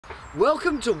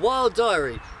Welcome to Wild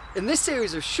Diary. In this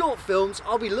series of short films,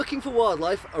 I'll be looking for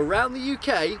wildlife around the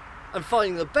UK and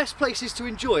finding the best places to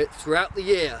enjoy it throughout the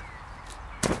year.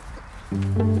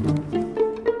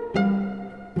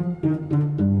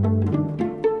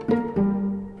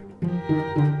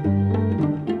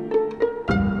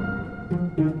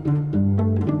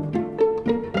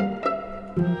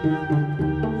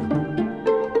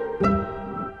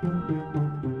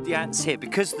 The ants here,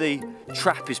 because the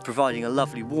trap is providing a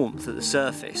lovely warmth at the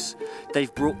surface,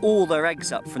 they've brought all their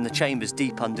eggs up from the chambers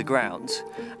deep underground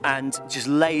and just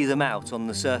lay them out on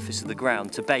the surface of the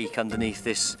ground to bake underneath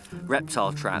this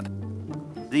reptile trap.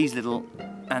 These little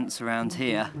ants around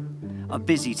here are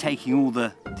busy taking all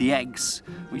the eggs,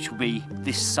 which will be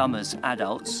this summer's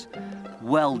adults,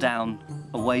 well down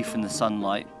away from the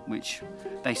sunlight, which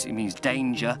basically means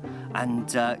danger,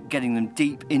 and getting them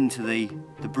deep into the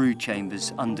brood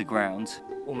chambers underground.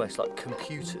 Almost like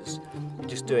computers,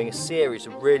 just doing a series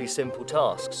of really simple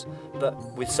tasks, but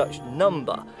with such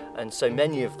number and so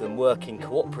many of them working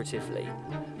cooperatively,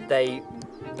 they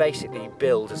basically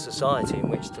build a society in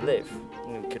which to live.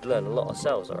 And we could learn a lot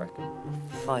ourselves, I reckon.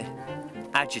 If I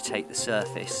agitate the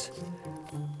surface,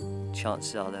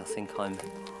 chances are they'll think I'm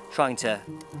trying to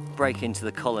break into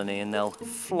the colony and they'll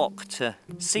flock to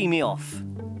see me off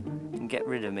and get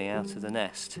rid of me out of the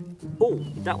nest. Oh,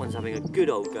 that one's having a good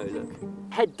old go, look.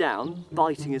 Head down,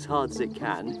 biting as hard as it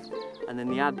can, and then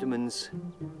the abdomen's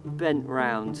bent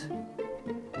round,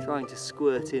 trying to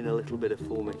squirt in a little bit of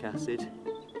formic acid.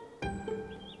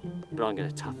 But I'm going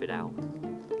to tough it out.